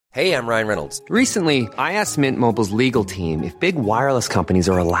Hey, I'm Ryan Reynolds. Recently, I asked Mint Mobile's legal team if big wireless companies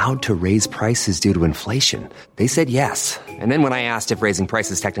are allowed to raise prices due to inflation. They said yes. And then when I asked if raising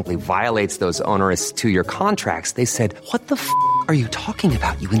prices technically violates those onerous two-year contracts, they said, "What the f*** are you talking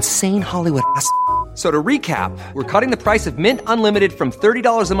about, you insane Hollywood ass?" So to recap, we're cutting the price of Mint Unlimited from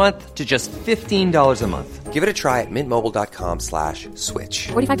 $30 a month to just $15 a month. Give it a try at mintmobile.com/switch.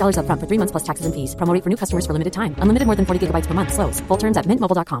 $45 up front for 3 months plus taxes and fees. Promo rate for new customers for limited time. Unlimited more than 40 gigabytes per month. Slows full terms at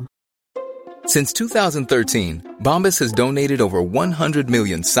mintmobile.com. Since 2013, Bombas has donated over 100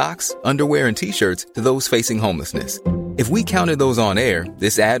 million socks, underwear, and T-shirts to those facing homelessness. If we counted those on air,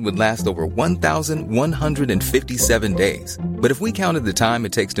 this ad would last over 1,157 days. But if we counted the time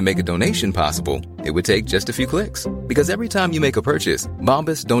it takes to make a donation possible, it would take just a few clicks. Because every time you make a purchase,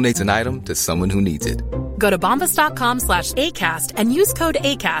 Bombas donates an item to someone who needs it. Go to bombas.com/ACAST and use code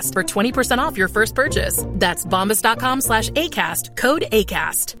ACAST for 20% off your first purchase. That's bombas.com/ACAST, code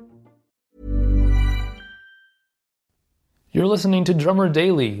ACAST. You're listening to Drummer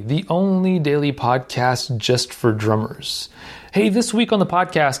Daily, the only daily podcast just for drummers. Hey, this week on the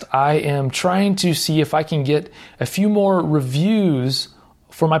podcast, I am trying to see if I can get a few more reviews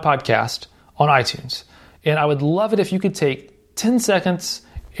for my podcast on iTunes. And I would love it if you could take 10 seconds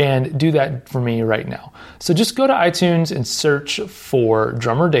and do that for me right now. So just go to iTunes and search for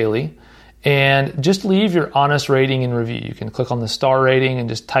Drummer Daily and just leave your honest rating and review. You can click on the star rating and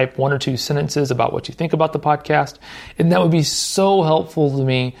just type 1 or 2 sentences about what you think about the podcast. And that would be so helpful to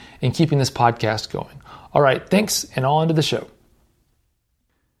me in keeping this podcast going. All right, thanks, and on to the show.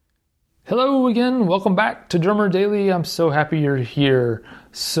 Hello again, welcome back to Drummer Daily. I'm so happy you're here.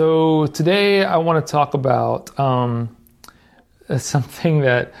 So today I want to talk about something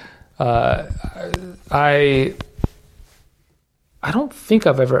that I don't think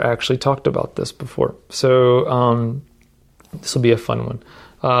I've ever actually talked about this before. So this will be a fun one.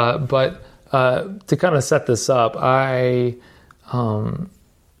 But to kind of set this up,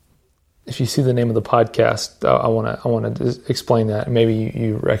 if you see the name of the podcast, I want to explain that. Maybe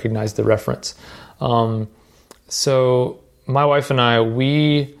you recognize the reference. So my wife and I,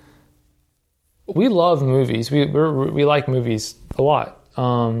 we love movies. We like movies a lot.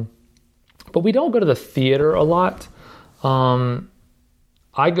 But we don't go to the theater a lot.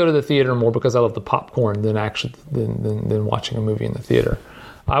 I go to the theater more because I love the popcorn than watching a movie in the theater.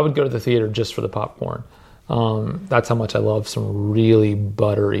 I would go to the theater just for the popcorn. That's how much I love some really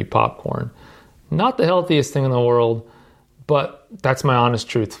buttery popcorn. Not the healthiest thing in the world, but that's my honest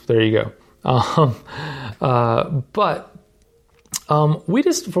truth. There you go. But we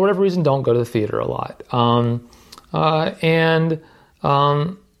just, for whatever reason, don't go to the theater a lot.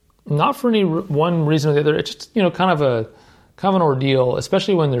 Not for any one reason or the other. It's just, kind of an ordeal,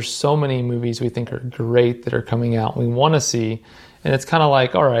 especially when there's so many movies we think are great that are coming out and we want to see. And it's kind of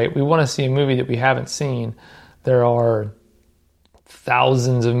like, all right, we want to see a movie that we haven't seen. There are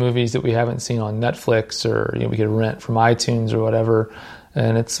thousands of movies that we haven't seen on Netflix, or we could rent from iTunes or whatever.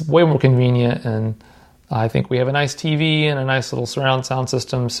 And it's way more convenient. And I think we have a nice TV and a nice little surround sound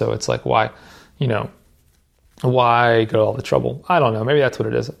system. So it's like, why go to all the trouble? I don't know. Maybe that's what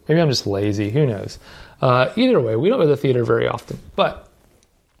it is. Maybe I'm just lazy. Who knows? Either way, we don't go to the theater very often. But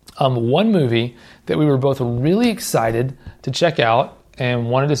one movie that we were both really excited to check out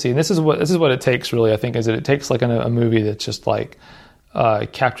and wanted to see, and this is what it takes really, I think, is that it takes like a movie that's just like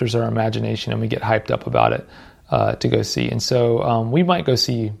captures our imagination and we get hyped up about it to go see. And so we might go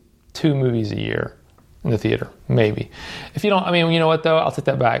see 2 movies a year in the theater, maybe. If you don't, you know what though? I'll take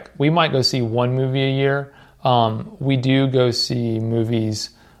that back. We might go see 1 movie a year. We do go see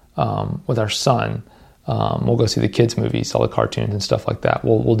movies with our son. We'll go see the kids' movies, all the cartoons and stuff like that.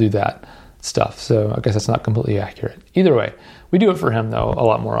 We'll do that stuff. So I guess that's not completely accurate. Either way, we do it for him though a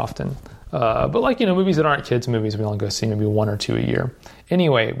lot more often. But movies that aren't kids' movies, we only go see maybe 1 or 2 a year.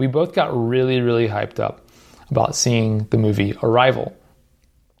 Anyway, we both got really, really hyped up about seeing the movie Arrival.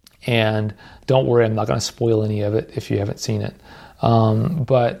 And don't worry, I'm not going to spoil any of it if you haven't seen it.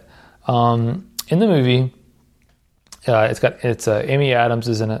 But in the movie, it's Amy Adams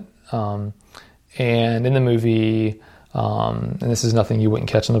is in it. And in the movie, and this is nothing you wouldn't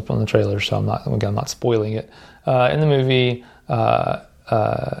catch on the trailer, so I'm not spoiling it. In the movie,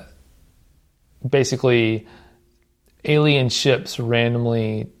 basically, alien ships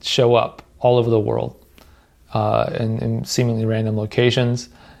randomly show up all over the world in seemingly random locations,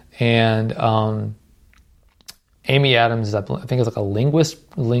 and Amy Adams, I think, is like a linguist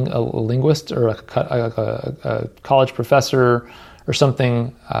or like a college professor or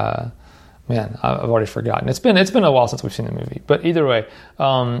something. Man, I've already forgotten. It's been a while since we've seen the movie. But either way,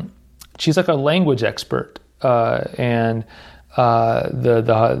 she's like a language expert, and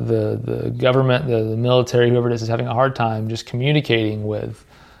the government, the military, whoever it is having a hard time just communicating with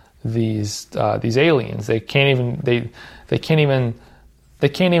these aliens. They can't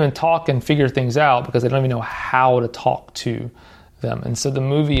even talk and figure things out because they don't even know how to talk to them. And so the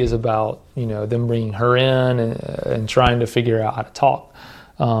movie is about, them bringing her in and trying to figure out how to talk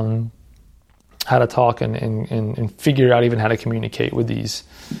and figure out even how to communicate with these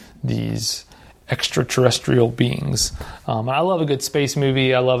extraterrestrial beings. I love a good space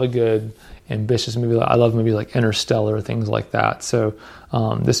movie. I love a good ambitious movie. I love movies like Interstellar, things like that. So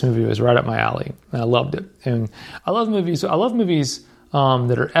this movie was right up my alley, and I loved it. And I love movies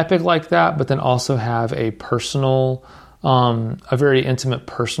that are epic like that, but then also have a personal, a very intimate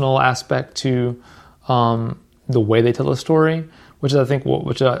personal aspect to the way they tell the story, which I think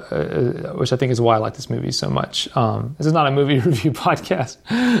is why I like this movie so much. This is not a movie review podcast,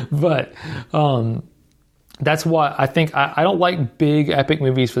 but that's why I think I don't like big epic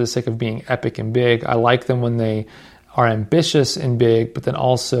movies for the sake of being epic and big. I like them when they are ambitious and big, but then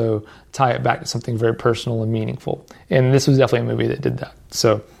also tie it back to something very personal and meaningful. And this was definitely a movie that did that.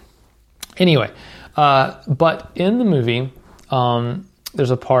 So anyway, but in the movie,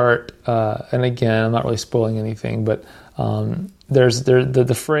 there's a part, and again, I'm not really spoiling anything, but there's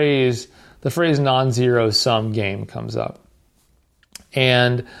the phrase non-zero sum game comes up.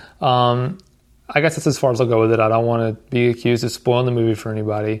 And I guess that's as far as I'll go with it. I don't want to be accused of spoiling the movie for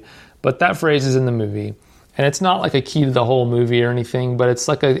anybody, but that phrase is in the movie. And it's not like a key to the whole movie or anything, but it's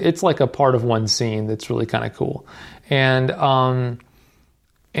like a part of one scene that's really kind of cool. And the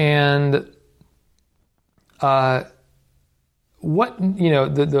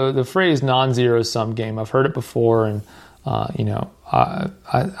phrase non-zero sum game, I've heard it before, and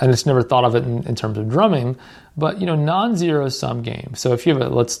I just never thought of it in terms of drumming, but non-zero sum game. So if you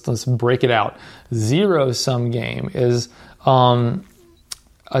have let's break it out. Zero sum game is a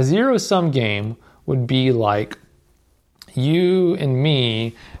zero sum game would be like you and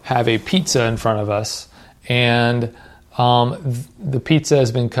me have a pizza in front of us, and the pizza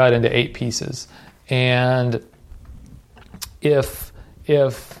has been cut into 8 pieces. And if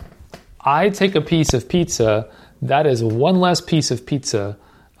I take a piece of pizza, that is one less piece of pizza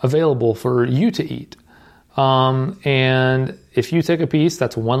available for you to eat. And if you take a piece,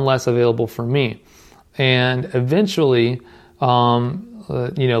 that's one less available for me. And eventually,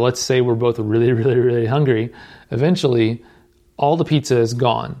 let's say we're both really, really, really hungry. Eventually, all the pizza is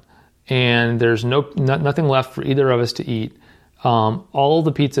gone, and there's nothing left for either of us to eat. All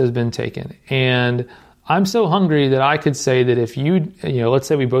the pizza has been taken, and I'm so hungry that I could say that if let's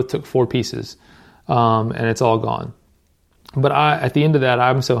say we both took 4 pieces, and it's all gone. But at the end of that,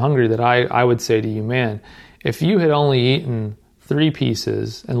 I'm so hungry that I would say to you, man, if you had only eaten 3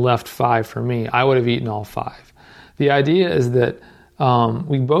 pieces and left 5 for me, I would have eaten all 5. The idea is that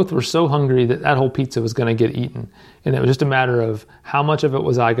we both were so hungry that whole pizza was going to get eaten, and it was just a matter of how much of it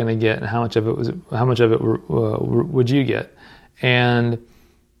was I going to get and how much of it would you get, and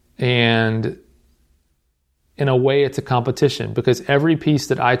in a way, it's a competition because every piece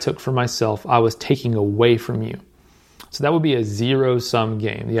that I took for myself, I was taking away from you. So that would be a zero-sum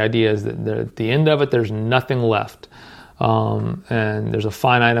game. The idea is that at the end of it, there's nothing left, and there's a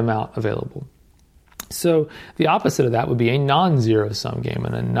finite amount available. So the opposite of that would be a non-zero-sum game.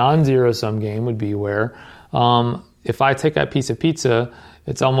 And a non-zero-sum game would be where if I take that piece of pizza,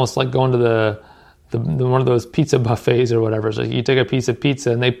 it's almost like going to the one of those pizza buffets or whatever. So you take a piece of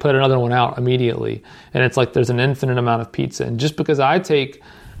pizza and they put another one out immediately. And it's like there's an infinite amount of pizza. And just because I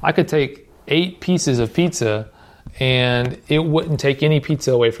could take 8 pieces of pizza and it wouldn't take any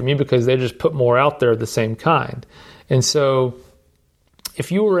pizza away from me because they just put more out there of the same kind. And so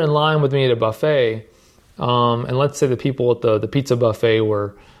if you were in line with me at a buffet, and let's say the people at the pizza buffet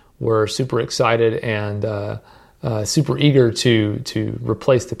were super excited and super eager to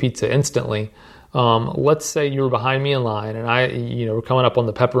replace the pizza instantly. Let's say you were behind me in line and we're coming up on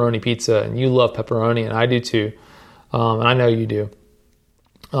the pepperoni pizza and you love pepperoni and I do too. And I know you do.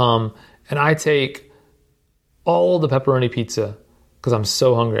 And I take all the pepperoni pizza because I'm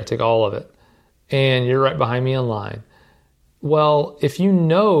so hungry. I take all of it. And you're right behind me in line. Well, if you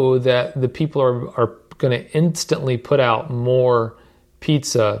know that the people are going to instantly put out more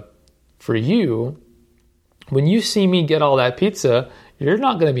pizza for you, when you see me get all that pizza, you're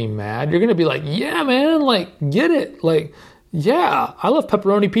not going to be mad. You're going to be like, yeah, man, like, get it. Like, yeah, I love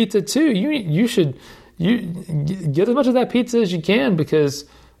pepperoni pizza too. You should get as much of that pizza as you can because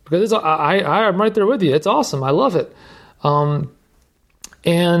I'm right there with you. It's awesome. I love it. And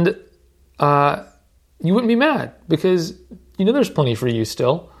you wouldn't be mad because there's plenty for you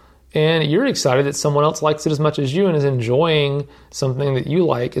still. And you're excited that someone else likes it as much as you and is enjoying something that you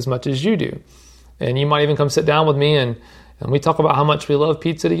like as much as you do. And you might even come sit down with me and we talk about how much we love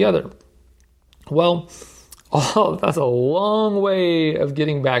pizza together. Well, that's a long way of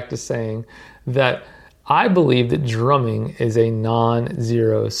getting back to saying that I believe that drumming is a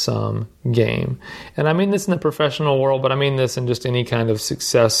non-zero sum game. And I mean this in the professional world, but I mean this in just any kind of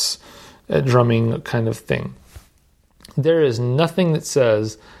success at drumming kind of thing. There is nothing that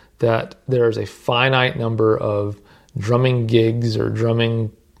says that there is a finite number of drumming gigs or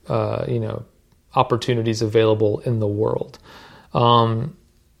drumming, opportunities available in the world.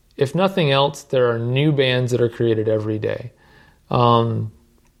 If nothing else, there are new bands that are created every day, and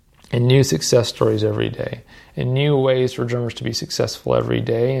new success stories every day, and new ways for drummers to be successful every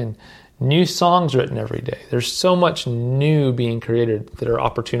day, and new songs written every day. There's so much new being created that are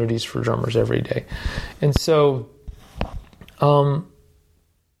opportunities for drummers every day. And so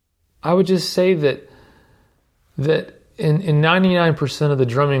I would just say that in 99% of the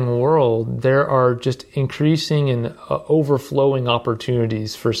drumming world, there are just increasing and overflowing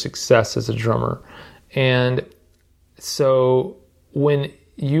opportunities for success as a drummer. And so when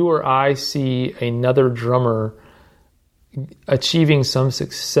you or I see another drummer achieving some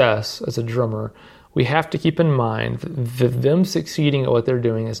success as a drummer, we have to keep in mind that them succeeding at what they're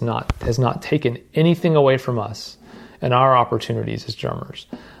doing has not taken anything away from us and our opportunities as drummers.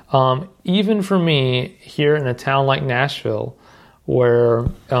 Even for me, here in a town like Nashville, where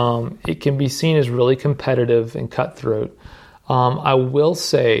it can be seen as really competitive and cutthroat, I will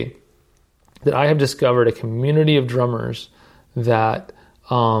say that I have discovered a community of drummers that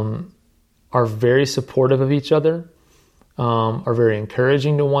are very supportive of each other, are very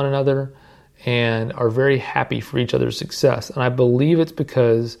encouraging to one another, and are very happy for each other's success. And I believe it's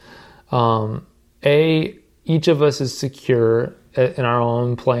because, each of us is secure in our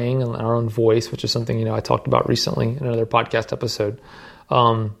own playing and our own voice, which is something, I talked about recently in another podcast episode.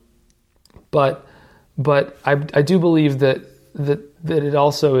 But I do believe that it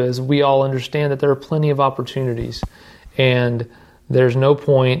also is, we all understand that there are plenty of opportunities, and there's no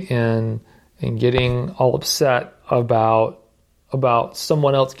point in getting all upset about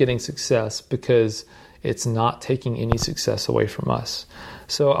someone else getting success, because it's not taking any success away from us.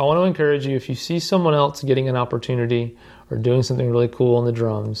 So I want to encourage you, if you see someone else getting an opportunity or doing something really cool on the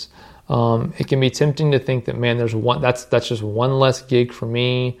drums, it can be tempting to think that, man, that's just one less gig for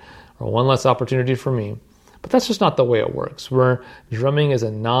me or one less opportunity for me. But that's just not the way it works. Drumming is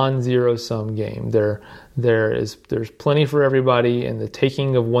a non-zero sum game. There's plenty for everybody, and the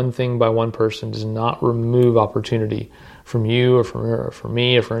taking of one thing by one person does not remove opportunity from you or from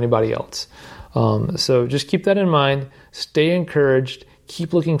me or for anybody else. So just keep that in mind. Stay encouraged.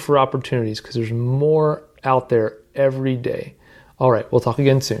 Keep looking for opportunities, because there's more out there every day. All right, we'll talk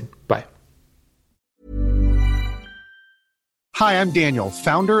again soon. Bye. Hi, I'm Daniel,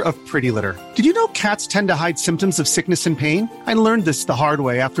 founder of Pretty Litter. Did you know cats tend to hide symptoms of sickness and pain? I learned this the hard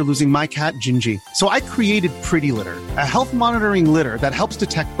way after losing my cat, Gingy. So I created Pretty Litter, a health monitoring litter that helps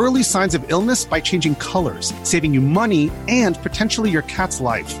detect early signs of illness by changing colors, saving you money and potentially your cat's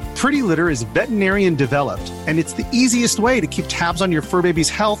life. Pretty Litter is veterinarian developed, and it's the easiest way to keep tabs on your fur baby's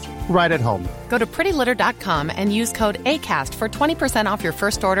health right at home. Go to prettylitter.com and use code ACAST for 20% off your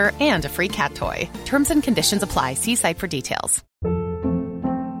first order and a free cat toy. Terms and conditions apply. See site for details.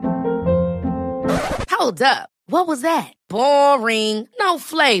 Hold up. What was that? Boring. No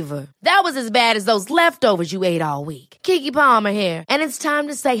flavor. That was as bad as those leftovers you ate all week. Keke Palmer here, and it's time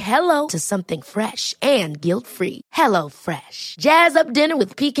to say hello to something fresh and guilt-free. Hello Fresh. Jazz up dinner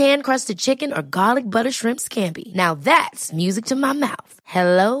with pecan-crusted chicken or garlic butter shrimp scampi. Now that's music to my mouth.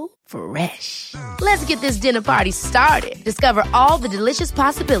 Hello Fresh. Let's get this dinner party started. Discover all the delicious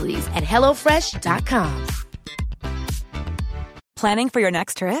possibilities at HelloFresh.com. Planning for your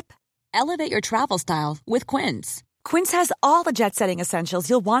next trip? Elevate your travel style with Quince. Quince has all the jet-setting essentials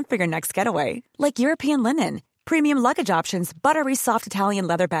you'll want for your next getaway, like European linen, premium luggage options, buttery soft Italian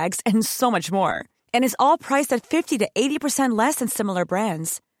leather bags, and so much more. And is all priced at 50 to 80% less than similar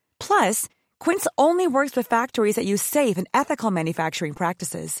brands. Plus, Quince only works with factories that use safe and ethical manufacturing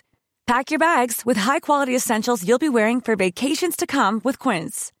practices. Pack your bags with high-quality essentials you'll be wearing for vacations to come with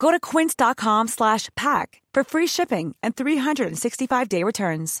Quince. Go to quince.com/pack for free shipping and 365-day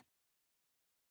returns.